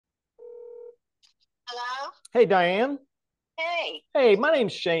Hello? Hey, Diane. Hey, Hey, my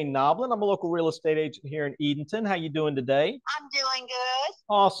name's Shane Noblin. I'm a local real estate agent here in Edenton. How you doing today? I'm doing good.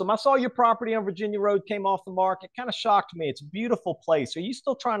 Awesome. I saw your property on Virginia Road came off the market. Kind of shocked me. It's a beautiful place. Are you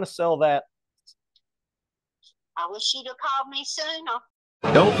still trying to sell that? I wish you'd have called me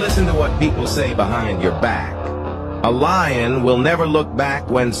sooner. Don't listen to what people say behind your back. A lion will never look back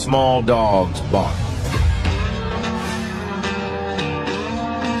when small dogs bark.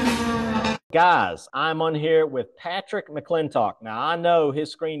 Guys, I'm on here with Patrick McClintock. Now, I know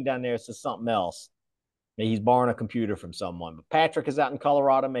his screen down there says something else. He's borrowing a computer from someone. But Patrick is out in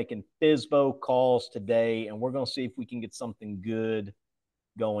Colorado making FISBO calls today, and we're going to see if we can get something good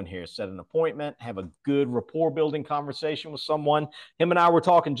going here. Set an appointment, have a good rapport building conversation with someone. Him and I were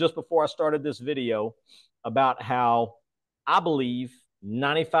talking just before I started this video about how I believe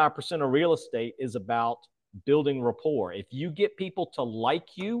 95% of real estate is about building rapport. If you get people to like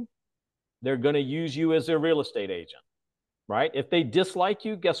you, they're going to use you as their real estate agent, right? If they dislike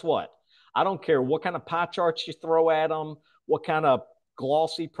you, guess what? I don't care what kind of pie charts you throw at them, what kind of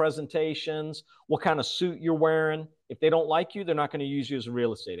glossy presentations, what kind of suit you're wearing. If they don't like you, they're not going to use you as a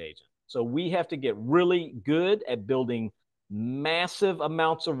real estate agent. So we have to get really good at building massive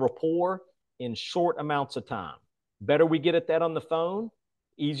amounts of rapport in short amounts of time. Better we get at that on the phone,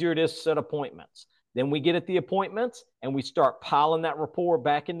 easier it is to set appointments. Then we get at the appointments and we start piling that rapport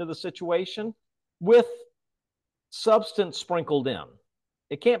back into the situation with substance sprinkled in.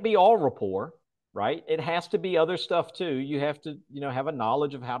 It can't be all rapport, right? It has to be other stuff too. You have to, have a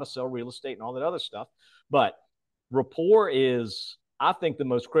knowledge of how to sell real estate and all that other stuff. But rapport is, I think, the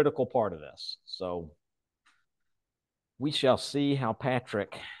most critical part of this. So we shall see how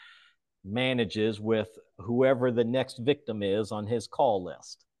Patrick manages with whoever the next victim is on his call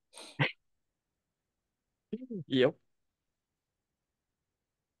list. Yep.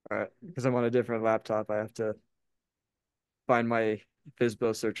 All right. Because I'm on a different laptop, I have to find my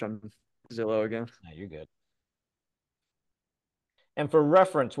FISBO search on Zillow again. No, you're good. And for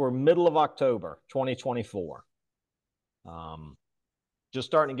reference, we're middle of October, 2024. Just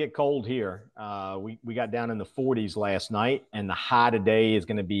starting to get cold here. We got down in the 40s last night, and the high today is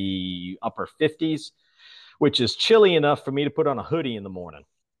going to be upper 50s, which is chilly enough for me to put on a hoodie in the morning.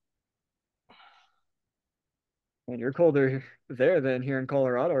 And you're colder there than here in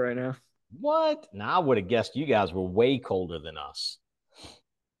Colorado right now. What? Now, I would have guessed you guys were way colder than us.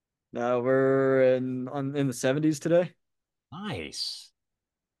 Now we're in the 70s today. Nice.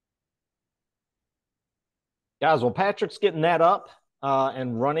 Guys, well, Patrick's getting that up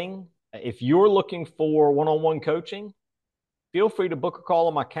and running. If you're looking for one-on-one coaching, feel free to book a call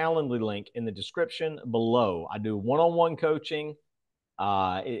on my Calendly link in the description below. I do one-on-one coaching.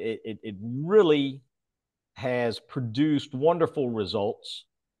 It really has produced wonderful results.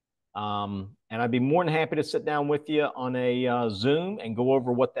 And I'd be more than happy to sit down with you on a Zoom and go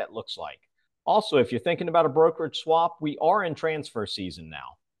over what that looks like. Also, if you're thinking about a brokerage swap, we are in transfer season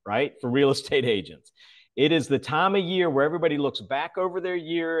now, right? For real estate agents. It is the time of year where everybody looks back over their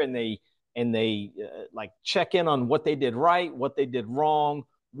year and they like check in on what they did right, what they did wrong,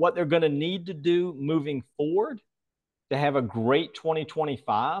 what they're going to need to do moving forward to have a great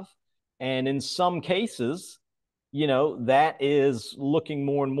 2025. And in some cases, that is looking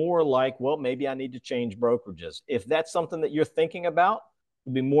more and more like, well, maybe I need to change brokerages. If that's something that you're thinking about,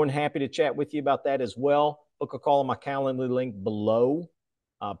 I'd be more than happy to chat with you about that as well. Book a call on my Calendly link below.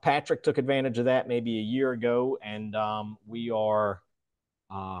 Patrick took advantage of that maybe a year ago, and we are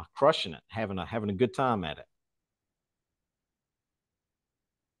crushing it, having a good time at it.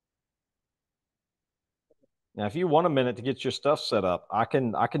 Now, if you want a minute to get your stuff set up, I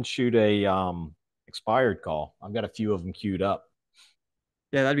can shoot a expired call. I've got a few of them queued up.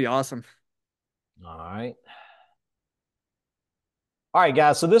 Yeah, that'd be awesome. All right. All right,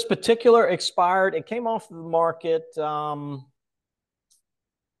 guys. So this particular expired, it came off the market. Came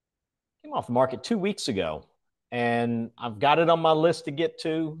off the market 2 weeks ago, and I've got it on my list to get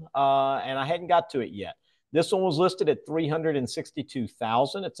to, and I hadn't got to it yet. This one was listed at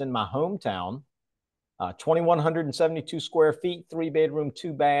 $362,000. It's in my hometown. 2,172 square feet, 3-bedroom,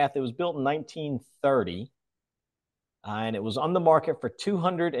 2-bath. It was built in 1930, and it was on the market for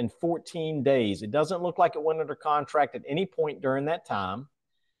 214 days. It doesn't look like it went under contract at any point during that time.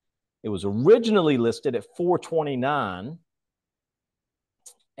 It was originally listed at 429,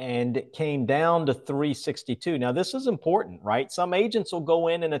 and it came down to 362. Now, this is important, right? Some agents will go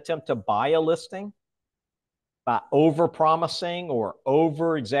in and attempt to buy a listing by over-promising or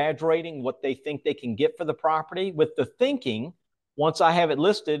over-exaggerating what they think they can get for the property, with the thinking, once I have it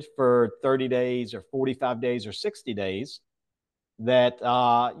listed for 30 days or 45 days or 60 days, that,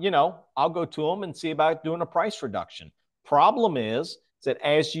 I'll go to them and see about doing a price reduction. Problem is that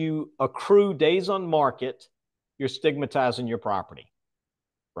as you accrue days on market, you're stigmatizing your property,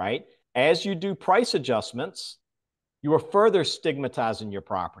 right? As you do price adjustments, you are further stigmatizing your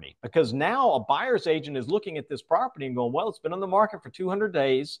property, because now a buyer's agent is looking at this property and going, well, it's been on the market for 200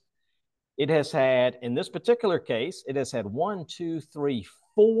 days. It has had, in this particular case, it has had 1, 2, 3,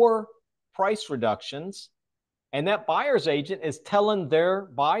 4 price reductions. And that buyer's agent is telling their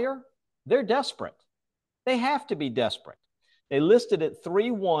buyer they're desperate. They have to be desperate. They listed it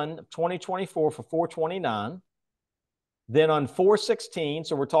 3/1/2024 for $429. Then on 4/16,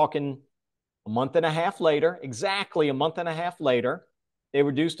 so we're talking a month and a half later, exactly a month and a half later, they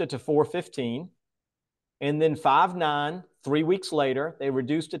reduced it to $415. And then 5/9, 3 weeks later, they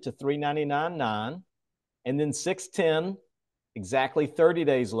reduced it to $399.9. And then 6/10, exactly 30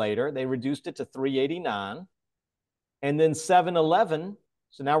 days later, they reduced it to $389. And then 7/11,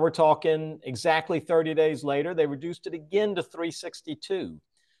 so now we're talking exactly 30 days later, they reduced it again to $362.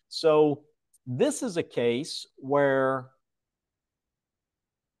 So this is a case where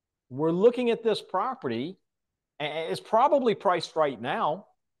we're looking at this property, and it's probably priced right now,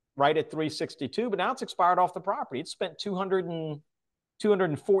 right at $362, but now it's expired off the property. It's spent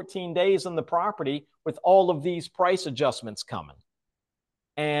 214 days on the property with all of these price adjustments coming.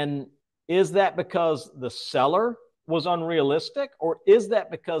 And is that because the seller was unrealistic, or is that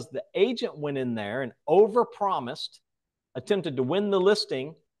because the agent went in there and overpromised, attempted to win the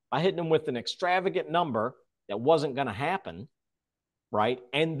listing by hitting them with an extravagant number that wasn't going to happen, right?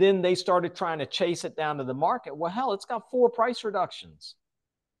 And then they started trying to chase it down to the market. Well, hell, it's got 4 price reductions.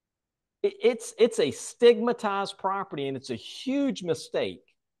 It's a stigmatized property, and it's a huge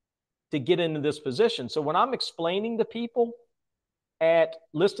mistake to get into this position. So when I'm explaining to people at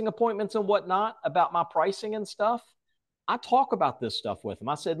listing appointments and whatnot about my pricing and stuff, I talk about this stuff with them.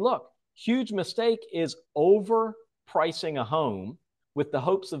 I said, look, huge mistake is overpricing a home with the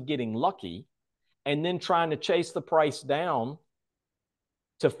hopes of getting lucky and then trying to chase the price down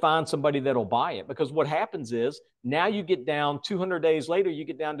to find somebody that'll buy it. Because what happens is now you get down 200 days later, you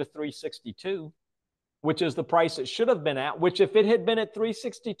get down to 362, which is the price it should have been at, which if it had been at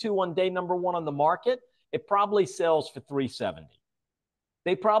 362 on day number 1 on the market, it probably sells for 370.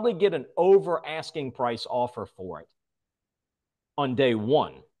 They probably get an over asking price offer for it on day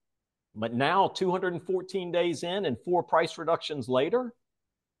 1. But now 214 days in and 4 price reductions later,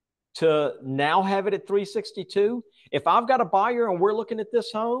 to now have it at 362. If I've got a buyer and we're looking at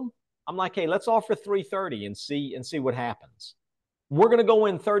this home, I'm like, hey, let's offer 330 and see what happens. We're going to go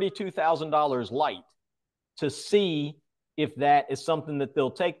in $32,000 light to see if that is something that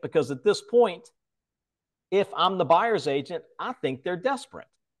they'll take, because at this point, if I'm the buyer's agent, I think they're desperate,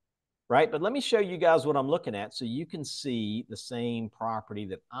 right? But let me show you guys what I'm looking at so you can see the same property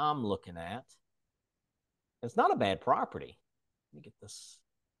that I'm looking at. It's not a bad property. Let me get this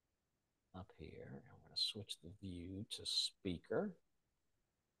up here. I'm going to switch the view to speaker.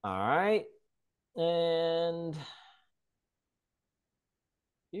 All right. And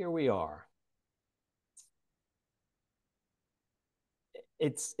here we are.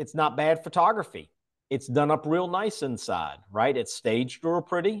 It's not bad photography. It's done up real nice inside, right? It's staged real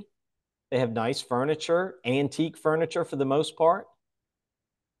pretty. They have nice furniture, antique furniture for the most part.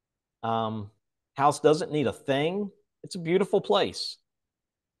 House doesn't need a thing. It's a beautiful place.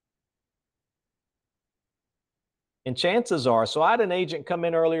 And chances are, so I had an agent come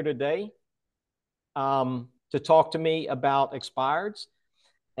in earlier today to talk to me about expireds.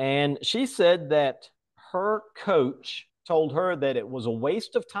 And she said that her coach told her that it was a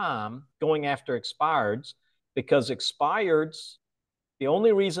waste of time going after expireds, because expireds, the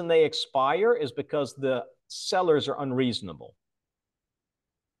only reason they expire is because the sellers are unreasonable.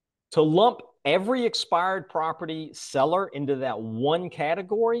 To lump every expired property seller into that one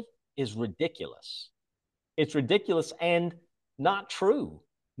category is ridiculous. It's ridiculous and not true.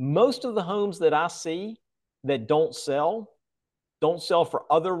 Most of the homes that I see that don't sell for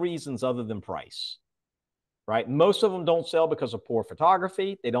other reasons other than price, right? Most of them don't sell because of poor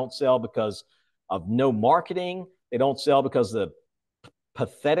photography. They don't sell because of no marketing. They don't sell because of the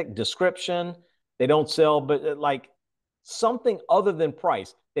pathetic description. They don't sell, but like something other than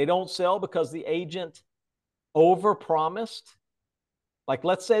price. They don't sell because the agent overpromised. Like,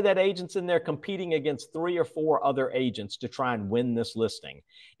 let's say that agent's in there competing against 3 or 4 other agents to try and win this listing.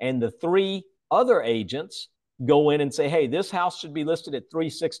 And the 3 other agents go in and say, hey, this house should be listed at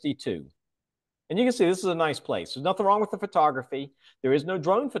 362. And you can see this is a nice place. There's nothing wrong with the photography. There is no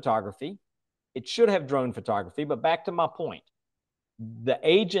drone photography. It should have drone photography. But back to my point, the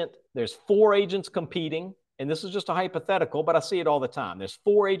agent, there's 4 agents competing and this is just a hypothetical, but I see it all the time. There's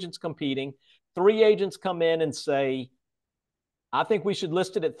 4 agents competing. 3 agents come in and say, I think we should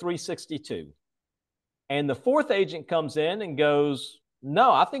list it at 362. And the 4th agent comes in and goes,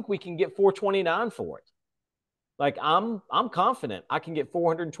 no, I think we can get 429 for it. Like I'm confident I can get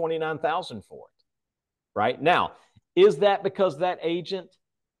 429,000 for it. Right? Now, is that because that agent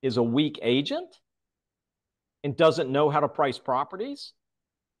is a weak agent and doesn't know how to price properties?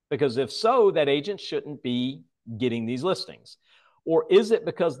 Because if so, that agent shouldn't be getting these listings. Or is it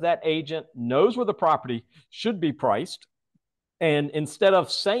because that agent knows where the property should be priced, and instead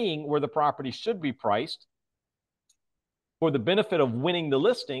of saying where the property should be priced, for the benefit of winning the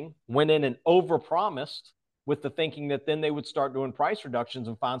listing, went in and overpromised with the thinking that then they would start doing price reductions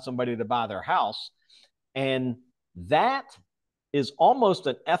and find somebody to buy their house? And that is almost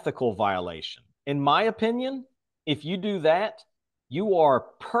an ethical violation. In my opinion, if you do that, you are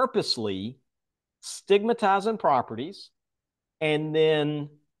purposely stigmatizing properties and then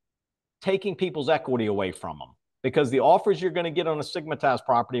taking people's equity away from them, because the offers you're going to get on a stigmatized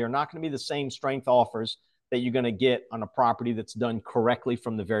property are not going to be the same strength offers that you're going to get on a property that's done correctly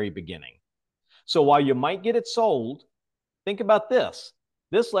from the very beginning. So while you might get it sold, think about this.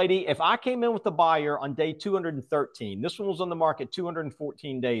 This lady, if I came in with the buyer on day 213, this one was on the market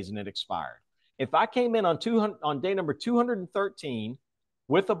 214 days and it expired. If I came in on day number 213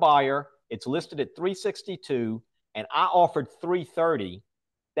 with a buyer, it's listed at 362, and I offered 330,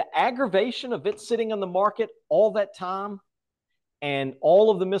 the aggravation of it sitting on the market all that time and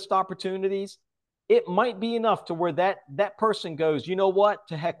all of the missed opportunities, it might be enough to where that person goes, you know what,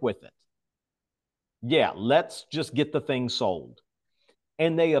 to heck with it. Yeah, let's just get the thing sold.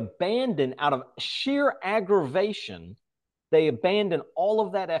 And they abandon, out of sheer aggravation, they abandon all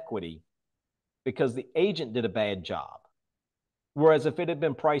of that equity because the agent did a bad job. Whereas if it had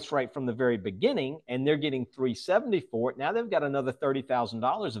been priced right from the very beginning and they're getting 370 for it, now they've got another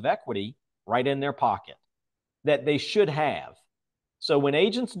 $30,000 of equity right in their pocket that they should have. So when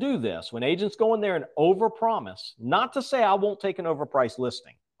agents do this, when agents go in there and overpromise, not to say I won't take an overpriced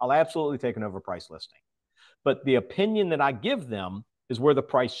listing. I'll absolutely take an overpriced listing. But the opinion that I give them is where the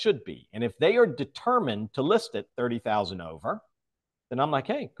price should be. And if they are determined to list it 30,000 over, then I'm like,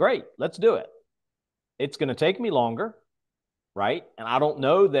 hey, great, let's do it. It's going to take me longer, right? And I don't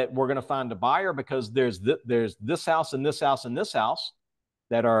know that we're going to find a buyer because there's this house and this house and this house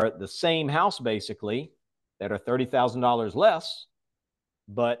that are the same house basically that are $30,000 less,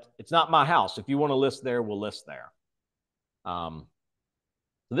 but it's not my house. If you want to list there, we'll list there. So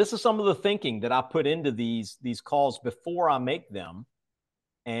this is some of the thinking that I put into these calls before I make them,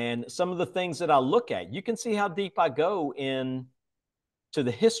 and some of the things that I look at. You can see how deep I go in to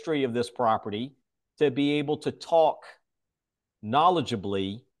the history of this property to be able to talk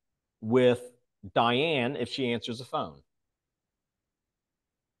knowledgeably with Diane if she answers the phone.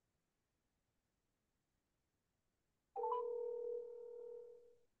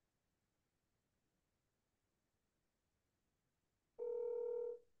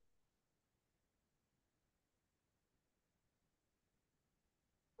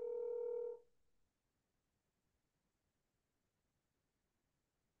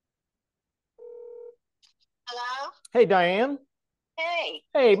 Hello? Hey, Diane. Hey,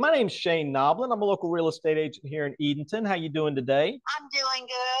 Hey, my name's Shane Noblin. I'm a local real estate agent here in Edenton. How you doing today? I'm doing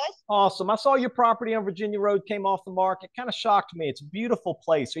good. Awesome. I saw your property on Virginia Road came off the market. Kind of shocked me. It's a beautiful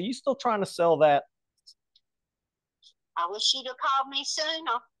place. Are you still trying to sell that? I wish you'd have called me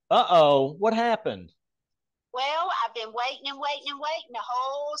sooner. Uh-oh. What happened? Well, I've been waiting and waiting and waiting the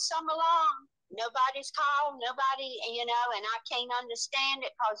whole summer long. Nobody's called, nobody, and I can't understand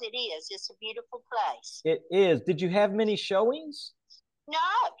it because it is. It's a beautiful place. It is. Did you have many showings? No,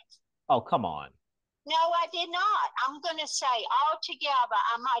 Oh, come on. no, I did not. I'm going to say altogether,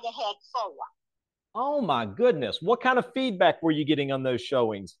 I might have had 4. Oh, my goodness. What kind of feedback were you getting on those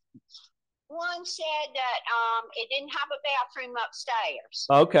showings? One said that it didn't have a bathroom upstairs.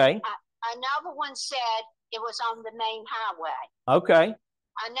 Okay. Another one said it was on the main highway. Okay.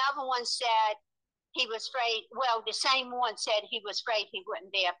 Another one said he was afraid, well, the same one said he was afraid he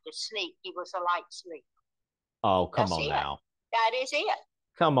wouldn't be able to sleep. He was a light sleeper. Oh, come That's on it. now. That is it.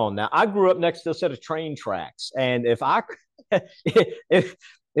 Come on now. I grew up next to a set of train tracks, and if I if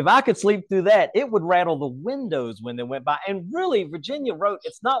I could sleep through that, it would rattle the windows when they went by. And really, Virginia Road,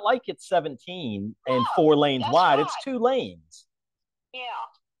 it's not like it's 17 and No, 4 lanes that's wide. right. It's 2 lanes. Yeah.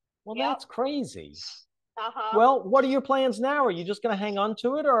 Well, Yep. that's crazy. Uh-huh. Well, what are your plans now? Are you just going to hang on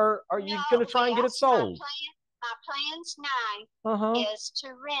to it, or are you going to try and get it sold? My plans now Uh-huh. is to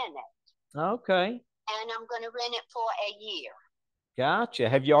rent it, Okay. and I'm going to rent it for a year. Gotcha.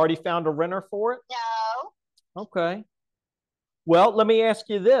 Have you already found a renter for it? No, Okay. Well, let me ask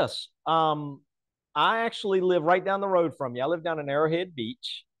you this. I actually live right down the road from you. I live down in Arrowhead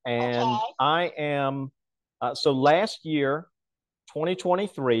Beach, and Okay. I am. So last year,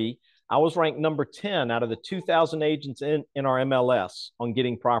 2023, I was ranked number 10 out of the 2,000 agents in our MLS on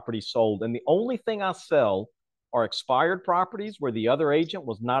getting properties sold. And the only thing I sell are expired properties where the other agent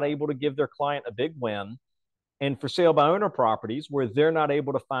was not able to give their client a big win, and for sale by owner properties where they're not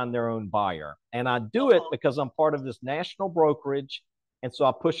able to find their own buyer. And I do it because I'm part of this national brokerage. And so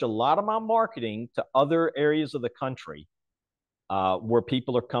I push a lot of my marketing to other areas of the country where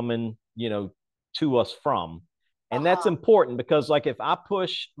people are coming, to us from. And that's important because, like, if I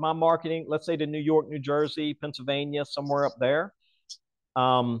push my marketing, let's say to New York, New Jersey, Pennsylvania, somewhere up there,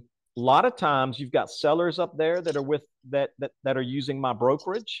 a lot of times you've got sellers up there that are with that are using my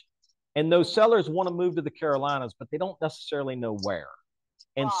brokerage, and those sellers want to move to the Carolinas, but they don't necessarily know where.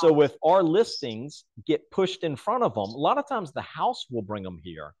 And so if our listings get pushed in front of them, a lot of times the house will bring them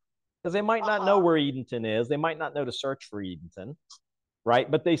here because they might not know where Edenton is. They might not know to search for Edenton,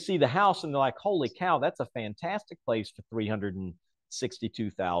 right? But they see the house and they're like, holy cow, that's a fantastic place for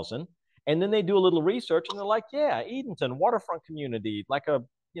 362,000. And then they do a little research and they're like, yeah, Edenton, waterfront community, like a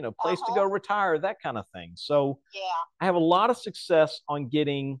place to go retire, that kind of thing. So I have a lot of success on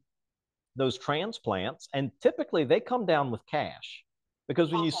getting those transplants, and typically they come down with cash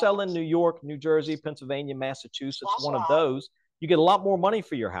because when you sell in New York, New Jersey, Pennsylvania, Massachusetts, one of those, you get a lot more money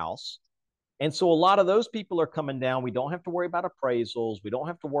for your house. And so a lot of those people are coming down. We don't have to worry about appraisals. We don't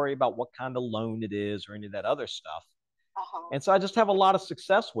have to worry about what kind of loan it is or any of that other stuff. And so I just have a lot of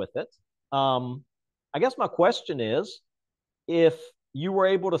success with it. I guess my question is, if you were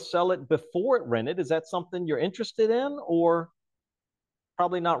able to sell it before it rented, is that something you're interested in, or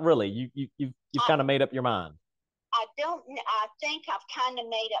probably not really? You've kind of made up your mind. I don't. I think I've kind of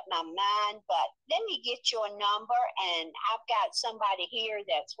made up my mind, but let me get your number, and I've got somebody here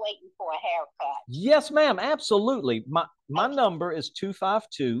that's waiting for a haircut. Yes, ma'am. Absolutely. My number is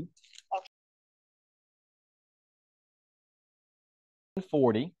 252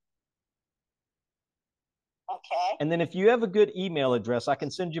 40. Okay. And then if you have a good email address, I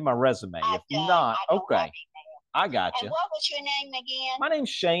can send you my resume. If not, okay. I got you. And what was your name again? My name's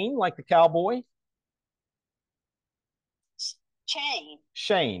Shane, like the cowboy. Shane.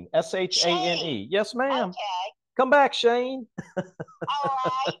 Shane, Shane. Yes, ma'am. Okay. Come back, Shane. All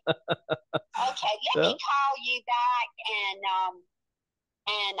right. Okay. Let me call you back,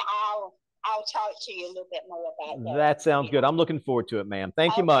 and I'll talk to you a little bit more about that. That sounds good. I'm looking forward to it, ma'am.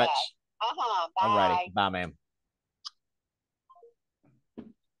 Thank you much. Bye. All righty. Bye, ma'am.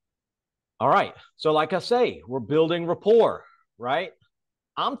 All right. So like I say, we're building rapport, right?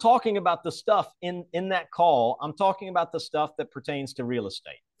 I'm talking about the stuff in that call. I'm talking about the stuff that pertains to real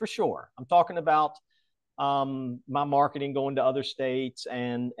estate, for sure. I'm talking about my marketing going to other states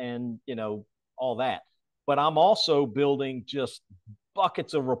and all that. But I'm also building just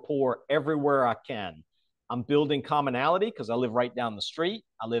buckets of rapport everywhere I can. I'm building commonality because I live right down the street.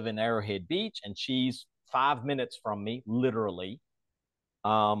 I live in Arrowhead Beach, and she's 5 minutes from me, literally.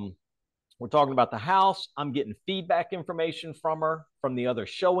 We're talking about the house. I'm getting feedback information from her, from the other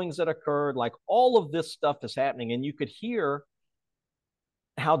showings that occurred. Like, all of this stuff is happening. And you could hear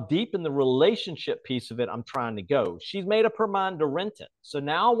how deep in the relationship piece of it I'm trying to go. She's made up her mind to rent it. So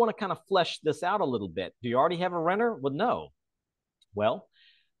now I want to kind of flesh this out a little bit. Do you already have a renter? Well, no. Well,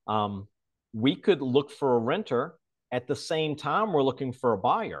 we could look for a renter at the same time we're looking for a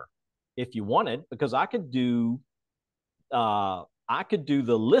buyer if you wanted, because I could do the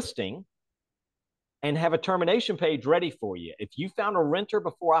listing and have a termination page ready for you. If you found a renter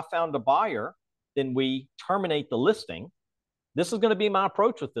before I found a buyer, then we terminate the listing. This is going to be my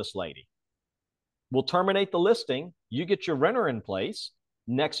approach with this lady. We'll terminate the listing. You get your renter in place.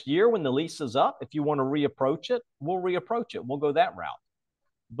 Next year, when the lease is up, if you want to reapproach it, we'll reapproach it. We'll go that route.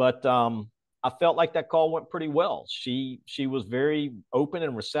 But I felt like that call went pretty well. She was very open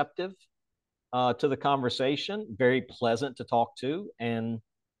and receptive to the conversation, very pleasant to talk to, and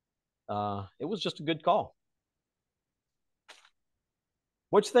it was just a good call.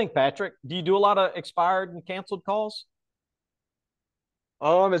 What you think, Patrick? Do you do a lot of expired and canceled calls?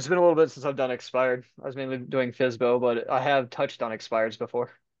 It's been a little bit since I've done expired. I was mainly doing FSBO, but I have touched on expireds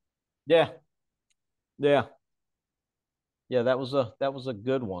before. Yeah. That was a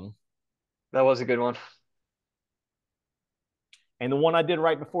good one. That was a good one. And the one I did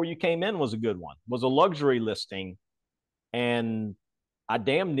right before you came in was a good one. Was a luxury listing, and I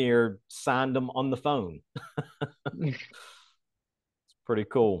damn near signed them on the phone. It's pretty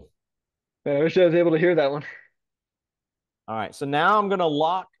cool. I wish I was able to hear that one. All right, so now I'm gonna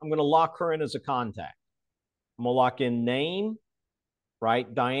lock her in as a contact. I'm gonna lock in name, right?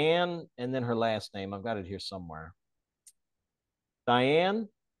 Diane, and then her last name. I've got it here somewhere. Diane,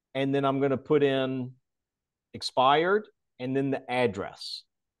 and then I'm gonna put in expired and then the address,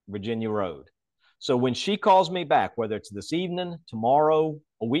 Virginia Road. So when she calls me back, whether it's this evening, tomorrow,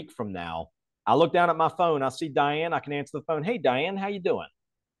 a week from now, I look down at my phone, I see Diane, I can answer the phone. Hey, Diane, how you doing?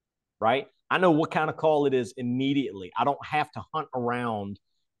 Right? I know what kind of call it is immediately. I don't have to hunt around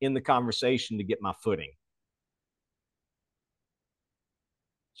in the conversation to get my footing.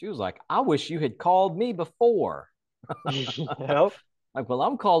 She was like, I wish you had called me before. Yep. Like, well,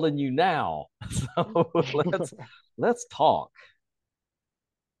 I'm calling you now. So let's talk.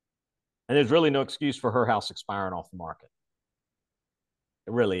 And there's really no excuse for her house expiring off the market.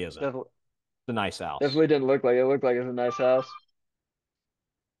 It really isn't. Definitely, It's a nice house. definitely didn't look like it. It looked like it was a nice house.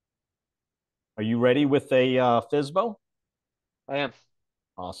 Are you ready with a FISBO? I am.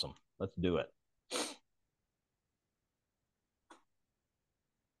 Awesome. Let's do it.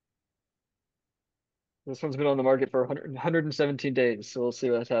 This one's been on the market for 117 days, so we'll see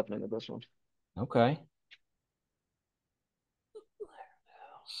what's happening with this one. Okay.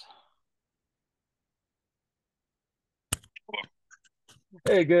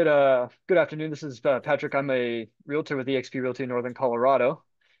 Hey, good afternoon. This is Patrick. I'm a realtor with eXp Realty in Northern Colorado,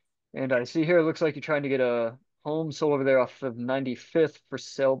 and I see here it looks like you're trying to get a home sold over there off of 95th for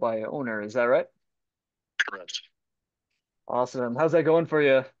sale by owner. Is that right? Correct. Awesome. How's that going for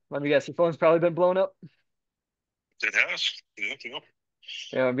you? Let me guess, your phone's probably been blown up. It has. Yep, yep.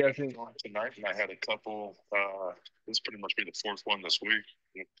 Yeah, I'm guessing. Tonight, and I had a couple. This pretty much be the fourth one this week.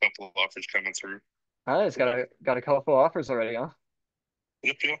 A couple of offers coming through. Nice. Got a couple offers already, huh?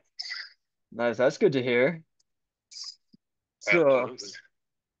 Yep, yep. Nice. That's good to hear. So, Absolutely.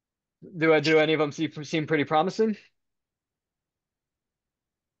 do any of them seem pretty promising?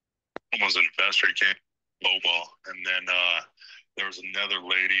 One was an investor. He came lowball, and then there was another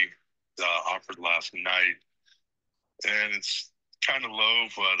lady offered last night, and it's kind of low,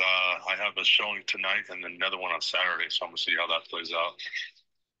 but I have a showing tonight and another one on Saturday, so I'm gonna see how that plays out.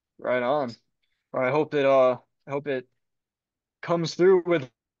 Right on. Well, I hope it comes through with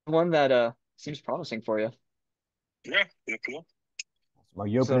one that seems promising for you. Yeah, yep, yep. Are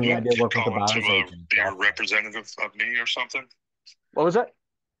you So open to the yeah, idea of working with a Calling to buyer's agent? be a representative of me or something? what was that?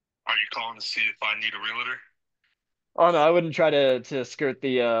 Are you calling to see if I need a realtor? Oh no, I wouldn't try to skirt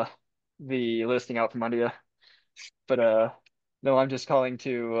the listing out from under you. But no, I'm just calling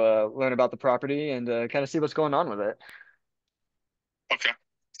to learn about the property and kind of see what's going on with it. Okay.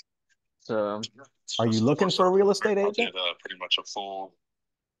 So Are you looking for a real estate I agent? did pretty much a full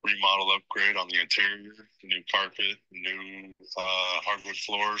remodel upgrade on the interior, new carpet, new hardwood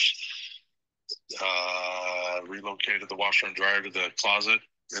floors, relocated the washer and dryer to the closet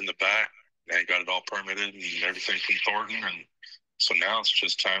in the back, and got it all permitted and everything from Thornton. And so now it's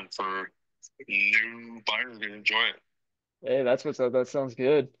just time for new buyers to enjoy it. hey, that's what's up. That sounds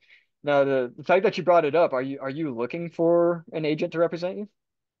good. Now the fact that you brought it up, are you looking for an agent to represent you?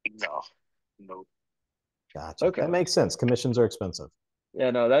 No, no. Gotcha. That Okay. makes sense. Commissions are expensive.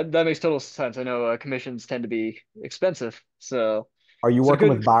 Yeah, no, that makes total sense. I know commissions tend to be expensive, so Are you so working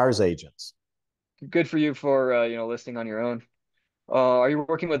with good buyer's agents? good for you for listing on your own. Are you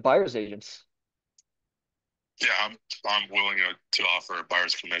working with buyer's agents? Yeah, I'm willing to offer a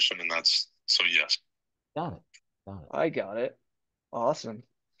buyer's commission, and that's so yes. Got it. Got it. I got it. Awesome.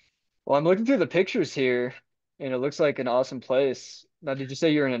 Well, I'm looking through the pictures here, and it looks like an awesome place. Now, did you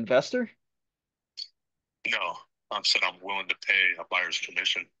say you're an investor? No, I've said I'm willing to pay a buyer's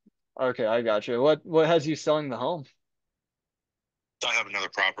commission. Okay, I got you. What has you selling the home? I have another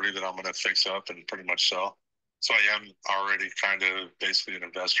property that I'm going to fix up and pretty much sell. So I am already kind of basically an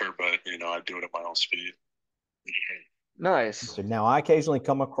investor, but I do it at my own speed. Nice. So now I occasionally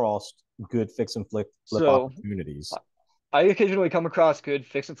come across good fix and flip So opportunities. I occasionally come across good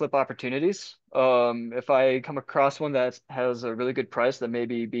fix and flip opportunities. If I come across one that has a really good price that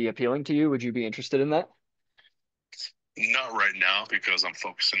maybe be appealing to you, would you be interested in that? Not right now because I'm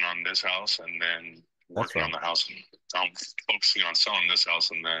focusing on this house and then That's working on right. the house. I'm focusing on selling this house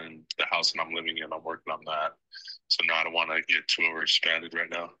and then the house that I'm living in, I'm working on that. So now I don't want to get too overexpanded right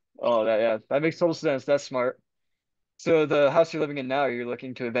now. Oh, yeah, that makes total sense. That's smart. So the house you're living in now, you're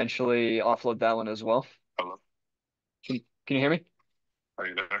looking to eventually offload that one as well. Hello? Can you hear me? Are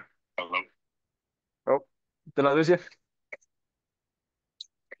you there? Hello? Oh, did I lose you?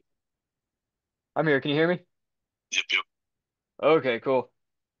 I'm here. Can you hear me? Yep, yep. Okay, cool.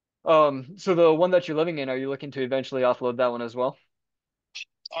 So the one that you're living in, are you looking to eventually offload that one as well?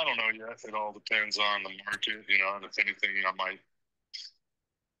 I don't know yet. It all depends on the market, and if anything, I might,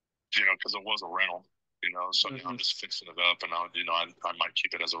 because it was a rental. So I'm just fixing it up, and I might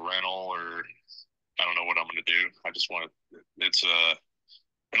keep it as a rental, or I don't know what I'm going to do. I just want to. It's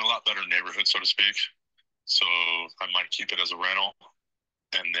in a lot better neighborhood, so to speak. So I might keep it as a rental,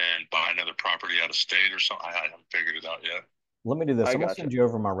 and then buy another property out of state or something. I haven't figured it out yet. Let me do this. I I'm going to gotcha. send you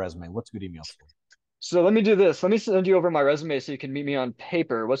over my resume. What's a good email for you? So let me do this. Let me send you over my resume so you can meet me on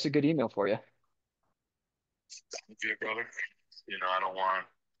paper. What's a good email for you? Yeah, brother. I don't want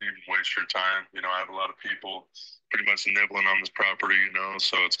to even waste your time. I have a lot of people pretty much nibbling on this property,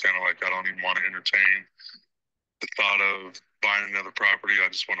 so it's kind of like I don't even want to entertain the thought of buying another property. I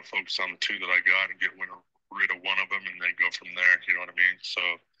just want to focus on the two that I got and get rid of one of them and then go from there. You know what I mean? So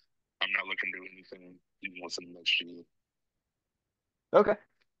I'm not looking to do anything even within the next year. Okay.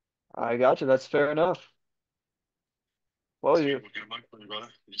 I got you. That's fair enough. Well, Good luck with you, brother.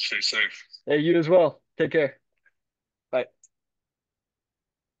 You stay safe. Hey, you as well. Take care. Bye.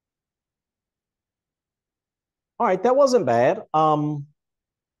 All right, that wasn't bad. The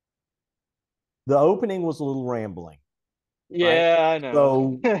opening was a little rambling. Right? Yeah, I know.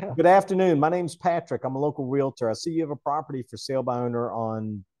 So, good afternoon. My name's Patrick. I'm a local realtor. I see you have a property for sale by owner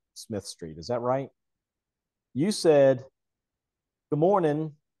on Smith Street. Is that right? You said, good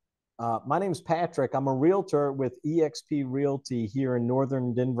morning. My name's Patrick. I'm a realtor with eXp Realty here in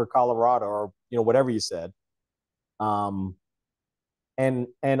northern Denver, Colorado, or whatever you said. And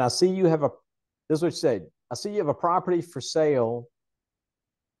I see you have this is what you said. I see you have a property for sale,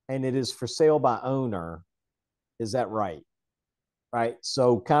 and it is for sale by owner. Is that right? Right.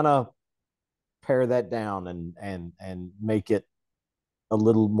 So kind of pare that down and make it a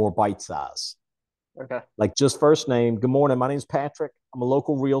little more bite size. Okay. Like just first name. Good morning. My name's Patrick. I'm a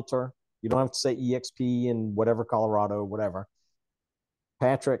local realtor. You don't have to say EXP in whatever, Colorado, whatever.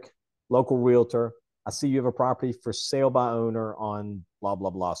 Patrick, local realtor. I see you have a property for sale by owner on blah, blah,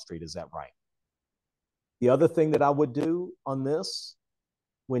 blah street. Is that right? The other thing that I would do on this,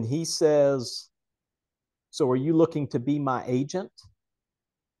 when he says, so are you looking to be my agent?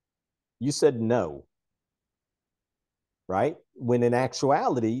 You said no, right? When in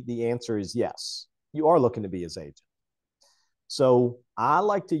actuality, the answer is yes. You are looking to be his agent. So I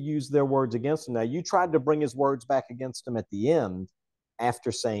like to use their words against him. Now, you tried to bring his words back against him at the end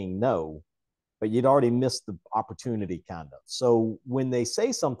after saying no, but you'd already missed the opportunity, kind of. So when they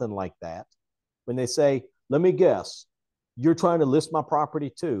say something like that, when they say, let me guess, you're trying to list my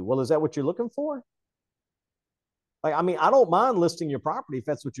property too. Well, is that what you're looking for? Like, I mean, I don't mind listing your property if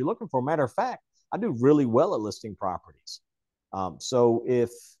that's what you're looking for. Matter of fact, I do really well at listing properties. So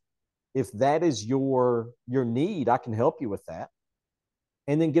if that is your need, I can help you with that.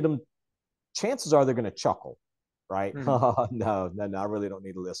 And then get them. Chances are they're going to chuckle, right? Mm-hmm. No, I really don't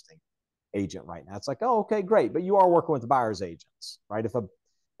need a listing agent right now. It's like, oh, okay, great, but you are working with buyer's agents, right?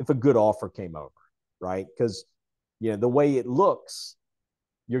 If a good offer came over, right? Because the way it looks,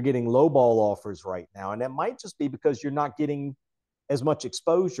 you're getting lowball offers right now, and that might just be because you're not getting as much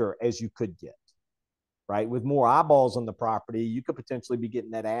exposure as you could get, right? With more eyeballs on the property, you could potentially be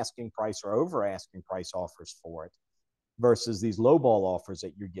getting that asking price or over asking price offers for it versus these lowball offers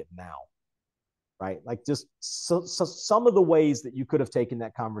that you're getting now, right? Like just so some of the ways that you could have taken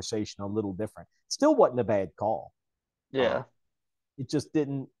that conversation a little different. Still wasn't a bad call. Yeah. It just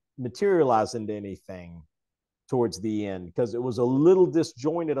didn't materialize into anything towards the end because it was a little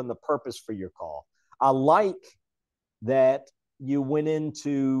disjointed on the purpose for your call. I like that you went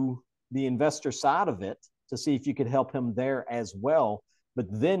into the investor side of it to see if you could help him there as well. But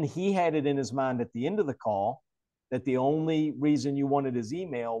then he had it in his mind at the end of the call that the only reason you wanted his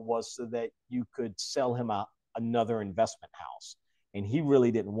email was so that you could sell him another investment house. And he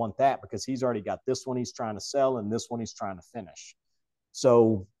really didn't want that because he's already got this one he's trying to sell and this one he's trying to finish.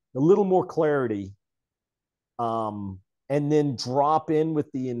 So a little more clarity, and then drop in with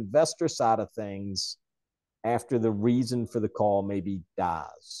the investor side of things after the reason for the call maybe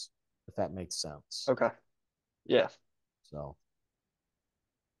dies, if that makes sense. Okay. Yeah. So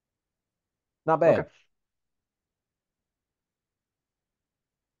not bad. Okay.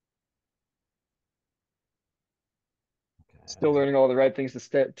 Still learning all the right things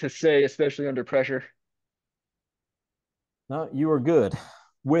to say, especially under pressure. No, you are good.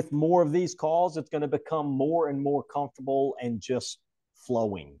 With more of these calls, it's going to become more and more comfortable and just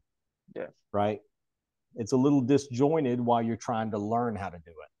flowing. Yeah. Right? It's a little disjointed while you're trying to learn how to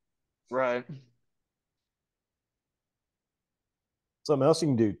do it. Right. Something else you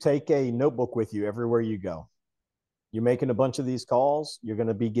can do, take a notebook with you everywhere you go. You're making a bunch of these calls, you're going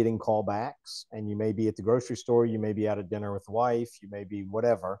to be getting callbacks, and you may be at the grocery store, you may be out at dinner with the wife, you may be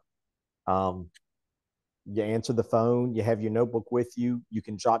whatever. You answer the phone, you have your notebook with you, you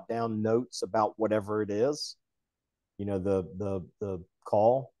can jot down notes about whatever it is, the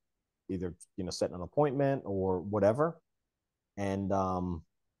call, either setting an appointment or whatever, and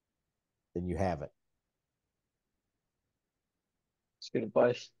then you have it. It's good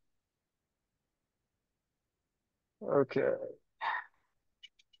advice. Okay.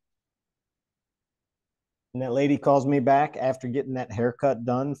 And that lady calls me back after getting that haircut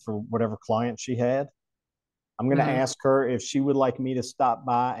done for whatever client she had. I'm going to ask her if she would like me to stop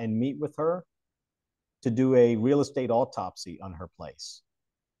by and meet with her to do a real estate autopsy on her place.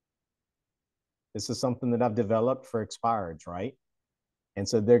 This is something that I've developed for expireds, right? And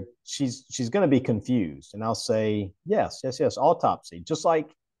so she's going to be confused. And I'll say, yes, autopsy. Just like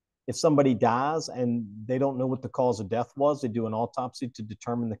if somebody dies and they don't know what the cause of death was, they do an autopsy to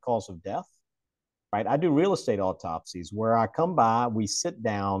determine the cause of death. Right? I do real estate autopsies where I come by, we sit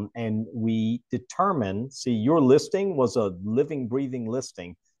down, and we determine, see, your listing was a living, breathing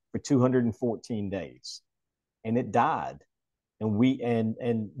listing for 214 days, and it died.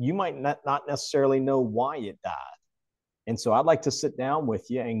 And you might not necessarily know why it died. And so I'd like to sit down with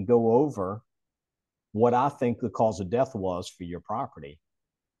you and go over what I think the cause of death was for your property.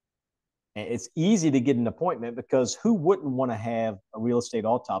 And it's easy to get an appointment because who wouldn't want to have a real estate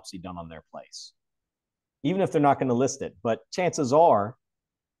autopsy done on their place? Even if they're not going to list it. But chances are,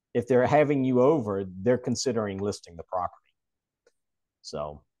 if they're having you over, they're considering listing the property.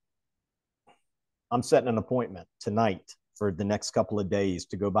 So I'm setting an appointment tonight for the next couple of days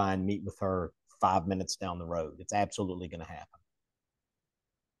to go by and meet with her 5 minutes down the road. It's absolutely going to happen.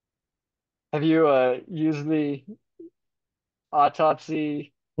 Have you used the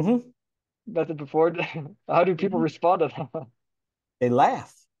autopsy method before? How do people respond to that? They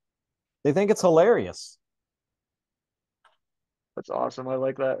laugh. They think it's hilarious. That's awesome. I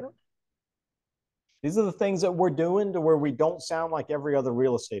like that. These are the things that we're doing to where we don't sound like every other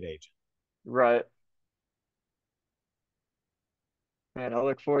real estate agent. Right. Man, I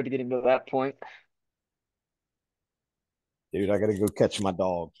look forward to getting to that point. Dude, I got to go catch my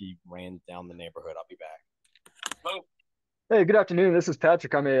dog. He ran down the neighborhood. I'll be back. Hello. Hey, good afternoon. This is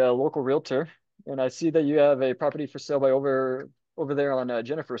Patrick. I'm a local realtor, and I see that you have a property for sale by over there on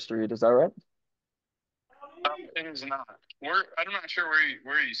Jennifer Street. Is that right? It is not. I'm not sure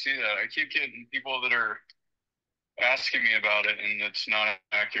where you see that. I keep getting people that are asking me about it, and it's not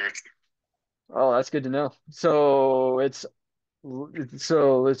accurate. Oh, that's good to know. So it's what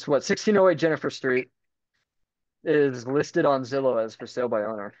 1608 Jennifer Street is listed on Zillow as for sale by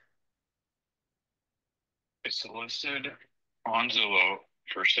owner. It's listed on Zillow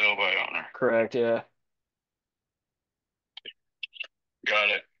for sale by owner. Correct, yeah. Got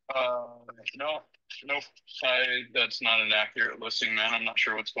it. No, nope. That's not an accurate listing, man. I'm not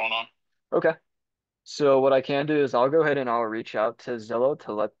sure what's going on. Okay. So what I can do is I'll go ahead and I'll reach out to Zillow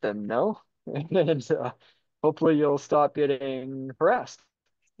to let them know. And hopefully you'll stop getting harassed.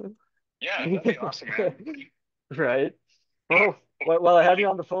 Yeah, that'd be awesome, man. Right. Well, while I have you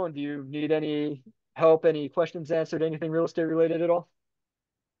on the phone, do you need any help, any questions answered, anything real estate related at all?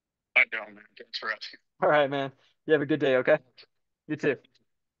 I don't, man. Thanks for asking. All right, man. You have a good day, okay? You too.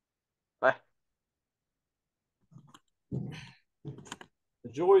 Bye. The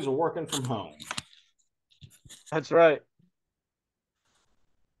joys of working from home. That's right.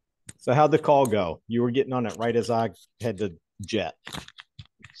 So how'd the call go? You were getting on it right as I had to jet.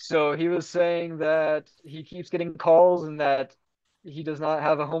 So he was saying that he keeps getting calls and that he does not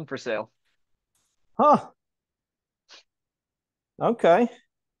have a home for sale. Huh. Okay.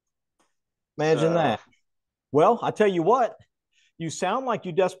 Imagine that. Well, I tell you what, you sound like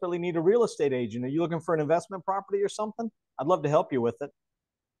you desperately need a real estate agent. Are you looking for an investment property or something? I'd love to help you with it.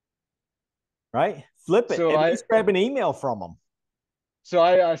 Right? Flip it. So At least grab an email from them. So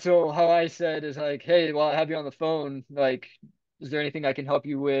how I said is like, hey, while I have you on the phone, like, is there anything I can help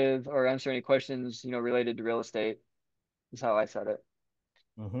you with or answer any questions, related to real estate? Is how I said it.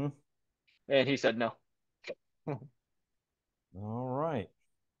 Mm-hmm. And he said no. All right.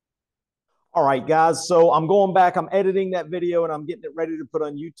 All right, guys. So I'm going back. I'm editing that video and I'm getting it ready to put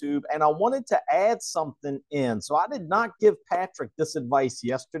on YouTube. And I wanted to add something in. So I did not give Patrick this advice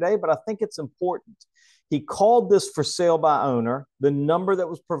yesterday, but I think it's important. He called this for sale by owner, the number that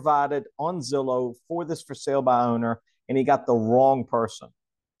was provided on Zillow for this for sale by owner, and he got the wrong person.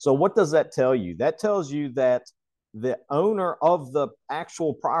 So what does that tell you? That tells you that the owner of the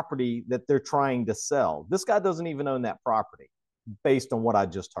actual property that they're trying to sell, this guy doesn't even own that property based on what I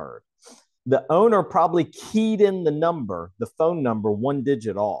just heard. The owner probably keyed in the phone number, one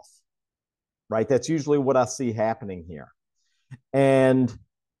digit off, right? That's usually what I see happening here. And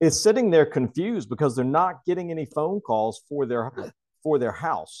is sitting there confused because they're not getting any phone calls for their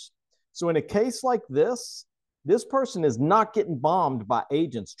house. So in a case like this person is not getting bombed by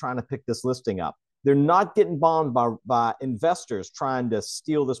agents trying to pick this listing up. They're not getting bombed by investors trying to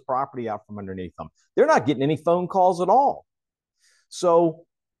steal this property out from underneath them. They're not getting any phone calls at all. So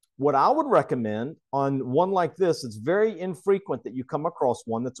what I would recommend on one like this, it's very infrequent that you come across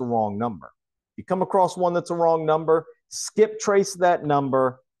one that's a wrong number. You come across one that's a wrong number, skip trace that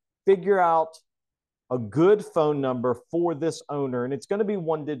number, figure out a good phone number for this owner, and it's going to be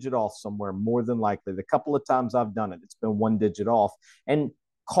one digit off somewhere, more than likely. The couple of times I've done it, it's been one digit off, and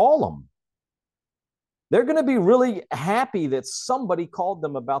call them. They're going to be really happy that somebody called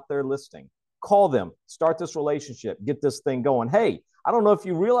them about their listing. Call them, start this relationship, get this thing going. Hey, I don't know if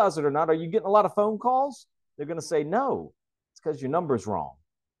you realize it or not. Are you getting a lot of phone calls? They're going to say, no, it's because your number's wrong.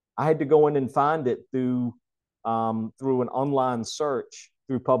 I had to go in and find it through an online search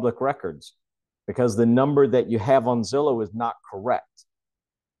through public records, because the number that you have on Zillow is not correct.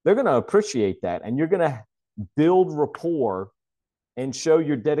 They're going to appreciate that, and you're going to build rapport and show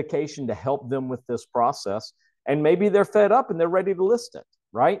your dedication to help them with this process. And maybe they're fed up and they're ready to list it,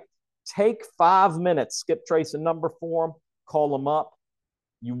 right? Take 5 minutes, skip trace a number for them, call them up.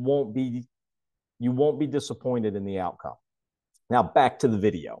 You won't be disappointed in the outcome. Now back to the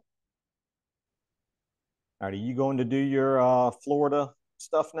video. All right, are you going to do your Florida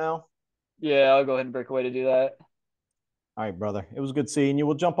stuff now? Yeah, I'll go ahead and break away to do that. All right, brother. It was good seeing you.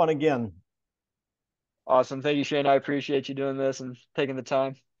 We'll jump on again. Awesome. Thank you, Shane. I appreciate you doing this and taking the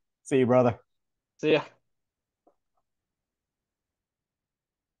time. See you, brother. See ya.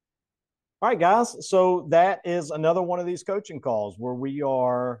 All right, guys. So that is another one of these coaching calls where we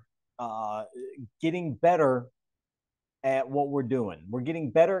are getting better at what we're doing. We're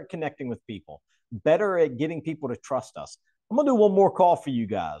getting better at connecting with people, better at getting people to trust us. I'm going to do one more call for you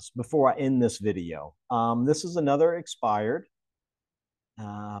guys before I end this video. This is another expired.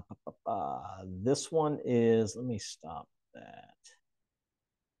 This one is, let me stop that.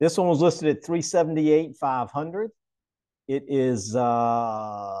 This one was listed at $378,500. It is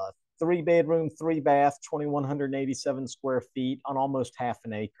 3-bedroom, 3-bath, 2,187 square feet on almost half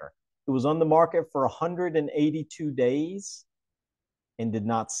an acre. It was on the market for 182 days and did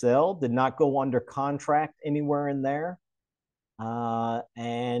not sell, did not go under contract anywhere in there.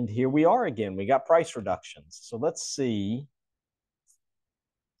 And here we are again. We got price reductions. So let's see.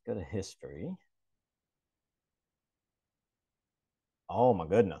 Go to history. Oh my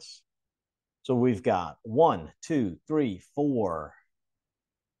goodness. So we've got 1, 2, 3, 4,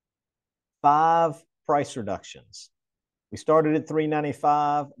 5 price reductions. We started at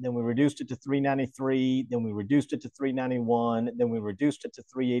 $395, then we reduced it to $393, then we reduced it to $391, then we reduced it to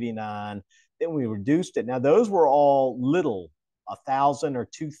 $389, then we reduced it. Now those were all little $1,000 or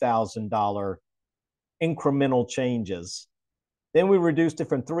 $2,000 incremental changes. Then we reduced it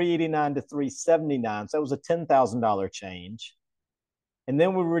from $389 to $379, so that was a $10,000 change. And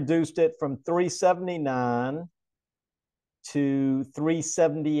then we reduced it from $379 to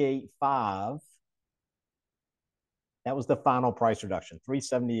 $378.5. That was the final price reduction,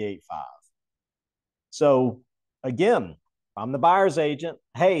 $378.5. So again, I'm the buyer's agent.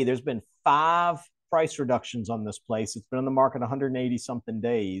 Hey, there's been 5 price reductions on this place. It's been on the market 180 something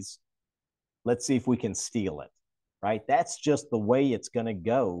days. Let's see if we can steal it, right? That's just the way it's going to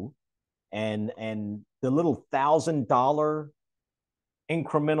go. And the little $1,000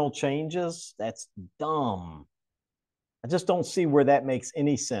 incremental changes, that's dumb. I just don't see where that makes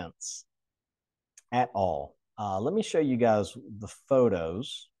any sense at all. Let me show you guys the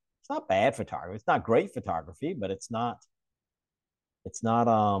photos. It's not bad photography. It's not great photography, but it's not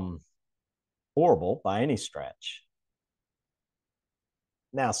horrible by any stretch.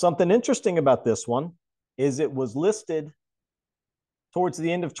 Now, something interesting about this one is it was listed towards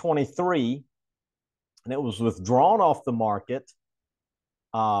the end of 23, and it was withdrawn off the market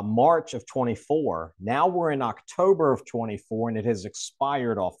March of 24. Now we're in October of 24, and it has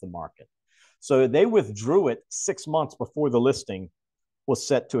expired off the market. So they withdrew it 6 months before the listing was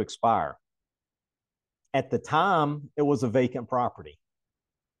set to expire. At the time, it was a vacant property,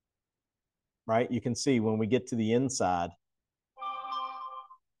 right? You can see when we get to the inside.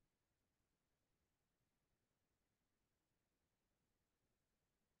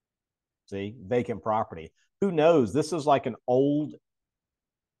 See, vacant property. Who knows? This is like an old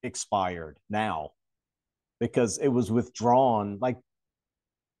expired now because it was withdrawn. Like,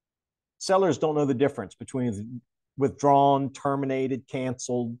 sellers don't know the difference between withdrawn, terminated,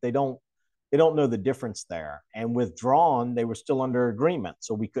 canceled. They don't know the difference there. And withdrawn, they were still under agreement,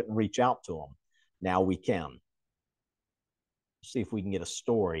 so we couldn't reach out to them. Now we can. See if we can get a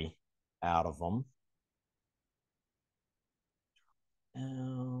story out of them.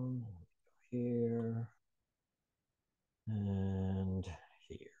 Here and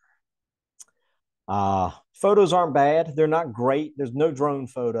here. Photos aren't bad. They're not great. There's no drone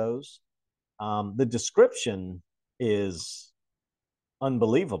photos. The description is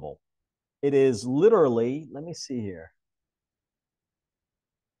unbelievable. It is literally, let me see here.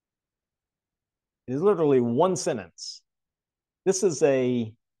 It is literally one sentence. This is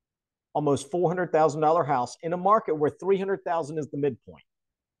a almost $400,000 house in a market where 300,000 is the midpoint.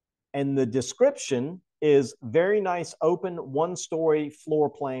 And the description is very nice, open one-story floor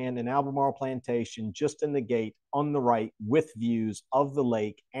plan in Albemarle Plantation, just in the gate on the right with views of the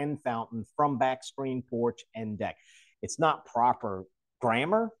lake and fountain from back screen porch and deck. It's not proper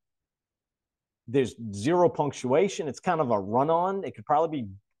grammar. There's zero punctuation. It's kind of a run-on. It could probably be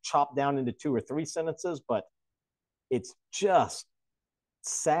chopped down into 2 or 3 sentences, but it's just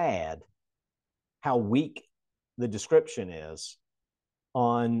sad how weak the description is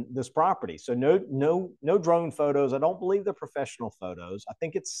on this property. So no drone photos. I don't believe they're professional photos. I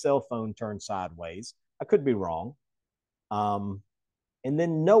think it's cell phone turned sideways. I could be wrong. And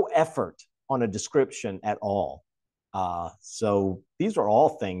then no effort on a description at all. So these are all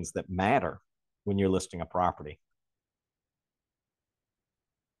things that matter when you're listing a property.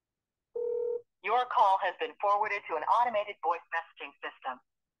 Your call has been forwarded to an automated voice messaging system.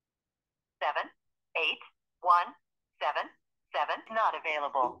 78177 not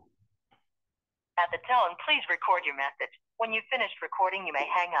available. At the tone, please record your message. When you've finished recording, you may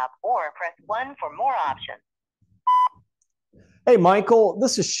hang up or press 1 for more options. Hey, Michael,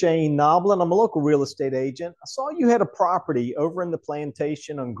 this is Shane Noblin. I'm a local real estate agent. I saw you had a property over in the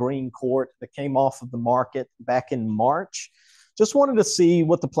plantation on Green Court that came off of the market back in March. Just wanted to see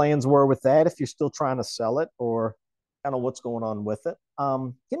what the plans were with that, if you're still trying to sell it or kind of what's going on with it.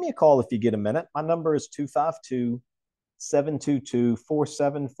 Give me a call if you get a minute. My number is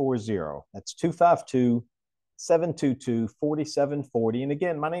 252-722-4740. That's 252-722-4740. And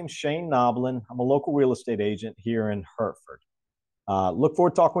again, my name's Shane Noblin. I'm a local real estate agent here in Hertford. Look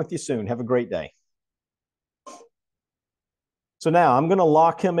forward to talking with you soon. Have a great day. So now I'm going to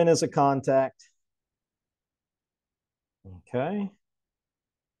lock him in as a contact. Okay.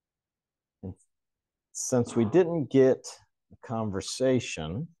 And since we didn't get a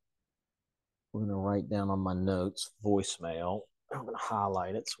conversation, we're going to write down on my notes voicemail. I'm going to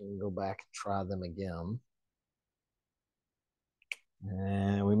highlight it so we can go back and try them again.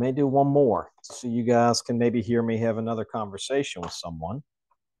 And we may do one more so you guys can maybe hear me have another conversation with someone.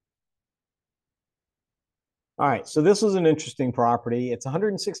 All right, so this is an interesting property. It's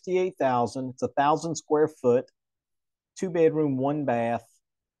 168,000. It's 1,000 square foot, 2-bedroom, 1-bath.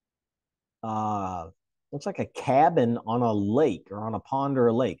 Looks like a cabin on a lake or on a pond or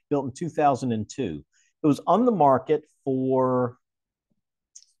a lake, built in 2002. It was on the market for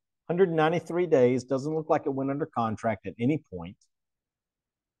 193 days. Doesn't look like it went under contract at any point.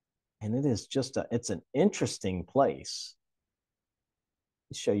 And it is just it's an interesting place.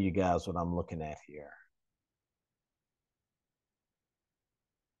 Let me show you guys what I'm looking at here.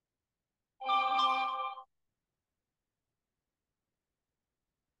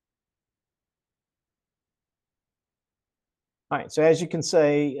 All right, so as you can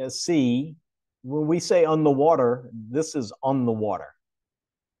see, when we say on the water, this is on the water.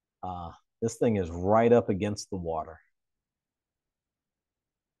 This thing is right up against the water.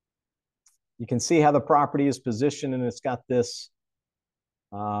 You can see how the property is positioned, and it's got this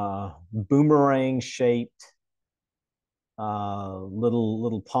boomerang-shaped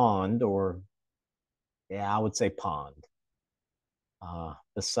little pond, or yeah, I would say pond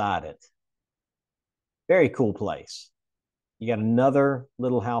beside it. Very cool place. You got another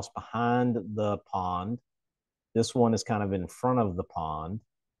little house behind the pond. This one is kind of in front of the pond.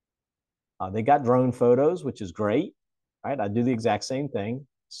 They got drone photos, which is great, right? I do the exact same thing.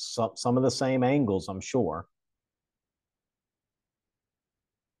 Some of the same angles, I'm sure.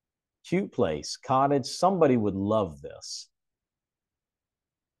 Cute place, cottage. Somebody would love this.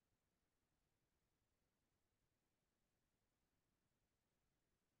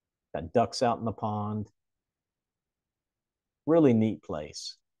 Got ducks out in the pond. Really neat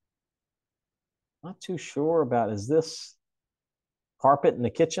place. Not too sure about, is this carpet in the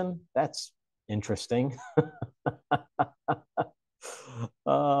kitchen? That's interesting.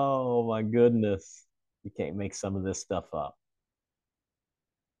 Oh my goodness. You can't make some of this stuff up.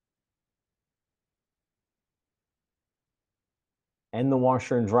 And the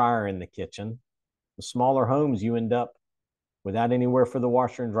washer and dryer in the kitchen. The smaller homes, you end up without anywhere for the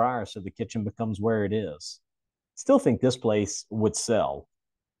washer and dryer, so the kitchen becomes where it is. Still think this place would sell.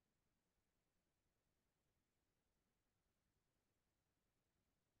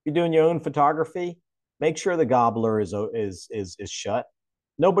 If you're doing your own photography, make sure the gobbler is shut.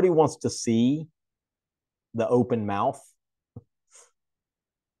 Nobody wants to see the open mouth.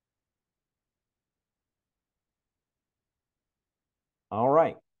 All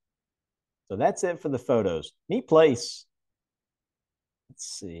right. So that's it for the photos. Neat place. Let's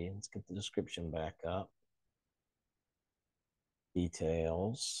see. Let's get the description back up.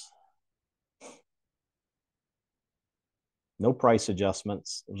 Details. No price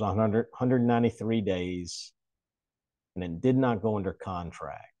adjustments. It was 193 days, and it did not go under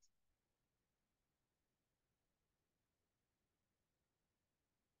contract.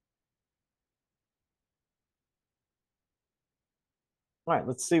 All right,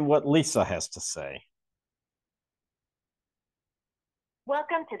 let's see what Lisa has to say.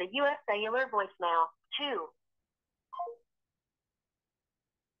 Welcome to the U.S. Cellular voicemail 2.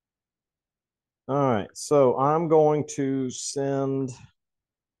 All right, so I'm going to send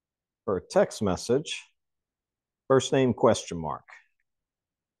her a text message, first name question mark.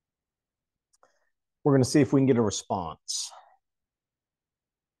 We're going to see if we can get a response.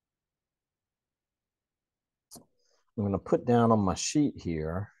 I'm going to put down on my sheet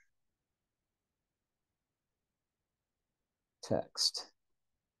here, text.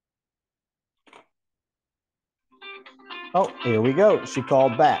 Oh, here we go. She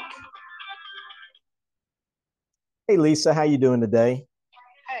called back. Hey, Lisa, how you doing today?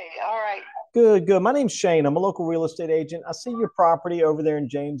 Hey, all right. Good, good. My name's Shane. I'm a local real estate agent. I see your property over there in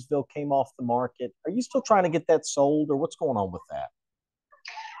Janesville came off the market. Are you still trying to get that sold, or what's going on with that?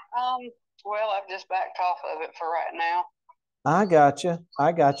 Well, I've just backed off of it for right now. I got you.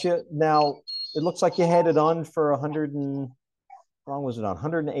 I got you. Now, it looks like you had it on for 100 and, how long was it on?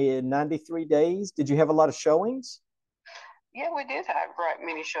 193 days. Did you have a lot of showings? Yeah, we did have right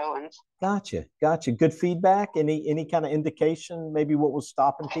many showings. Gotcha. Gotcha. Good feedback? Any kind of indication, maybe what was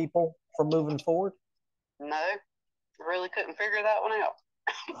stopping people from moving forward? No, really couldn't figure that one out.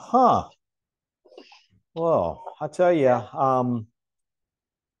 Huh. Well, I tell you,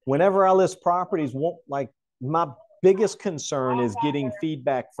 whenever I list properties, my biggest concern is getting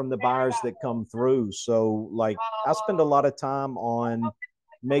feedback from the buyers that come through. So like I spend a lot of time on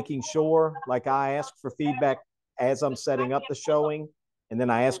making sure, like I ask for feedback as I'm setting up the showing, and then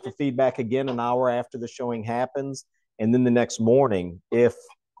I ask for feedback again an hour after the showing happens, and then the next morning if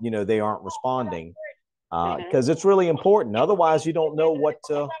they aren't responding, because it's really important. Otherwise, you don't know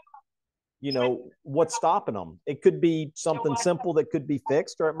what's stopping them. It could be something simple that could be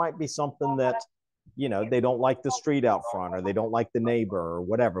fixed, or it might be something that they don't like the street out front, or they don't like the neighbor, or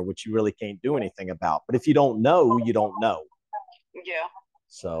whatever, which you really can't do anything about. But if you don't know, you don't know. Yeah.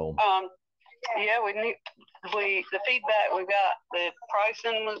 So yeah, the feedback we got, the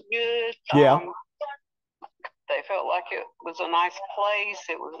pricing was good. Yeah. They felt like it was a nice place.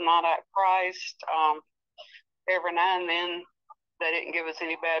 It was not outpriced. Every now and then they didn't give us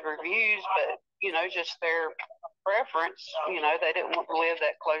any bad reviews, but just their preference. They didn't want to live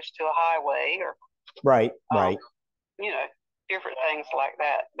that close to a highway, or right. Different things like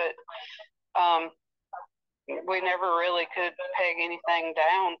that. But we never really could peg anything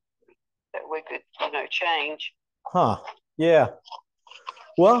down that we could change. Huh. Yeah.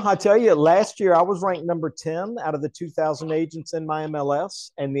 Well, I tell you, last year I was ranked number 10 out of the 2,000 agents in my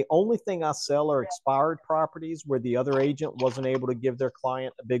MLS. And the only thing I sell are expired properties where the other agent wasn't able to give their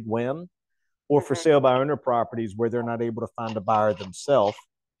client a big win, or for sale by owner properties where they're not able to find a buyer themselves.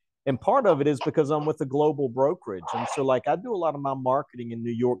 And part of it is because I'm with a global brokerage. And so like I do a lot of my marketing in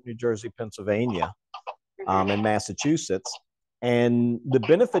New York, New Jersey, Pennsylvania, and Massachusetts. And the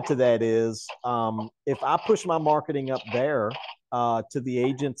benefit to that is if I push my marketing up there to the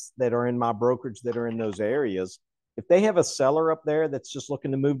agents that are in my brokerage that are in those areas, if they have a seller up there that's just looking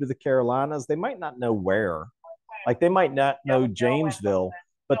to move to the Carolinas, they might not know where. Like they might not know Janesville,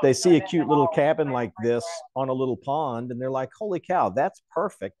 but they see a cute little cabin like this on a little pond, and they're like, holy cow, that's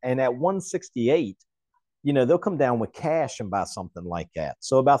perfect. And at 168, they'll come down with cash and buy something like that.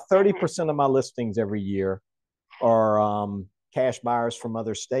 So about 30% of my listings every year are cash buyers from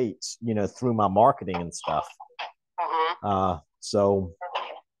other states, through my marketing and stuff. So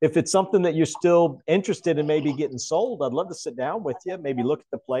if it's something that you're still interested in maybe getting sold, I'd love to sit down with you, maybe look at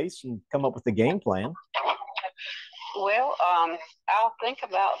the place and come up with a game plan. Well, I'll think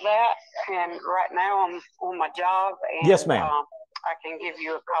about that. And right now I'm on my job. And, yes, ma'am. I can give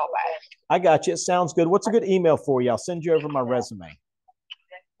you a call back. I got you. It sounds good. What's a good email for you? I'll send you over my resume.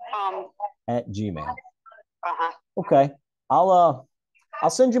 At Gmail. Uh-huh. Okay. I'll I'll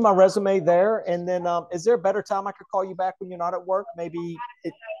send you my resume there. And then is there a better time I could call you back when you're not at work? Maybe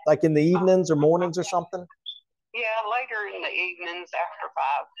like in the evenings or mornings or something? Yeah, later in the evenings after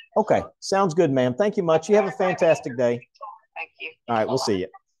 5. Okay. Sounds good, ma'am. Thank you much. You have a fantastic day. Thank you. All right. We'll see you.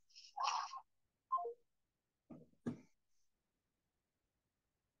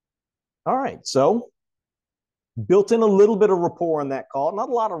 All right. So built in a little bit of rapport on that call. Not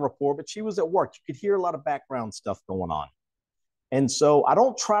a lot of rapport, but she was at work. You could hear a lot of background stuff going on. And so I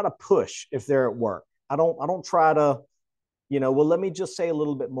don't try to push if they're at work. I don't try to, well, let me just say a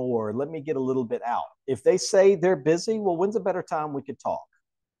little bit more. Let me get a little bit out. If they say they're busy, well, when's a better time we could talk?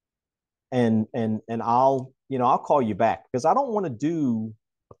 And I'll call you back, because I don't want to do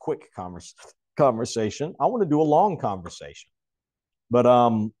a quick conversation. I want to do a long conversation. But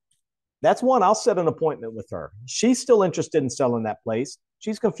that's one. I'll set an appointment with her. She's still interested in selling that place.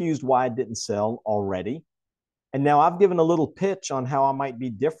 She's confused why it didn't sell already. And now I've given a little pitch on how I might be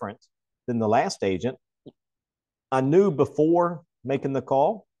different than the last agent. I knew before making the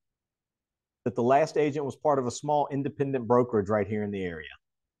call that the last agent was part of a small independent brokerage right here in the area.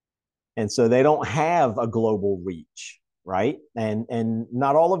 And so they don't have a global reach, right? And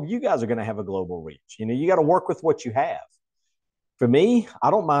not all of you guys are going to have a global reach. You got to work with what you have. For me,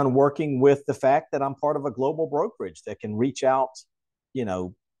 I don't mind working with the fact that I'm part of a global brokerage that can reach out,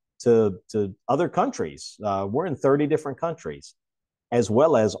 to other countries. We're in 30 different countries, as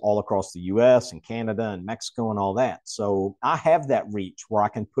well as all across the US and Canada and Mexico and all that. So I have that reach where I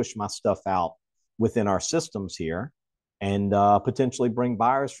can push my stuff out within our systems here and potentially bring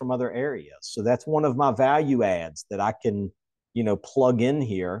buyers from other areas. So that's one of my value adds that I can, plug in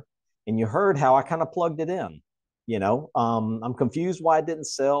here. And you heard how I kind of plugged it in. I'm confused why it didn't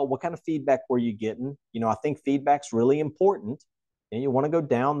sell. What kind of feedback were you getting? I think feedback's really important. And you want to go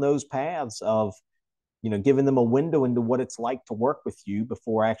down those paths of, giving them a window into what it's like to work with you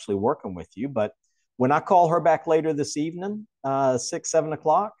before actually working with you. But when I call her back later this evening, 6, 7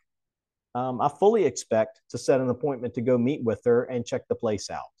 o'clock, I fully expect to set an appointment to go meet with her and check the place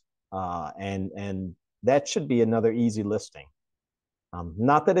out. And that should be another easy listing.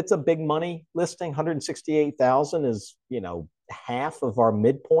 Not that it's a big money listing. 168,000 is, half of our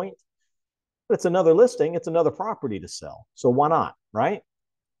midpoint. But it's another listing. It's another property to sell. So why not, right?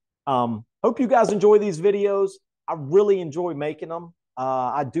 Hope you guys enjoy these videos. I really enjoy making them.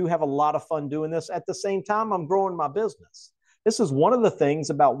 I do have a lot of fun doing this. At the same time, I'm growing my business. This is one of the things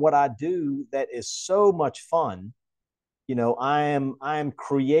about what I do that is so much fun. I am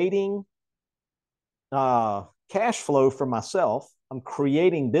creating cash flow for myself. I'm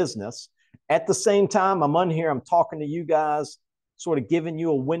creating business. At the same time, I'm on here. I'm talking to you guys, sort of giving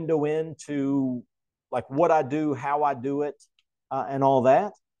you a window into like what I do, how I do it, and all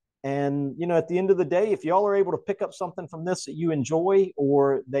that. And, at the end of the day, if y'all are able to pick up something from this that you enjoy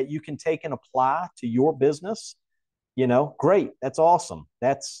or that you can take and apply to your business, great. That's awesome.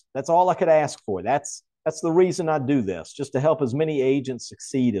 That's all I could ask for. That's the reason I do this, just to help as many agents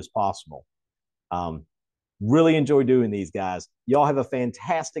succeed as possible. Really enjoy doing these, guys. Y'all have a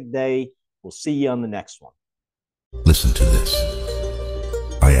fantastic day. We'll see you on the next one. Listen to this.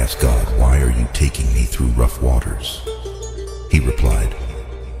 I asked God, why are you taking me through rough waters? He replied,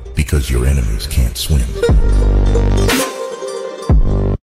 because your enemies can't swim.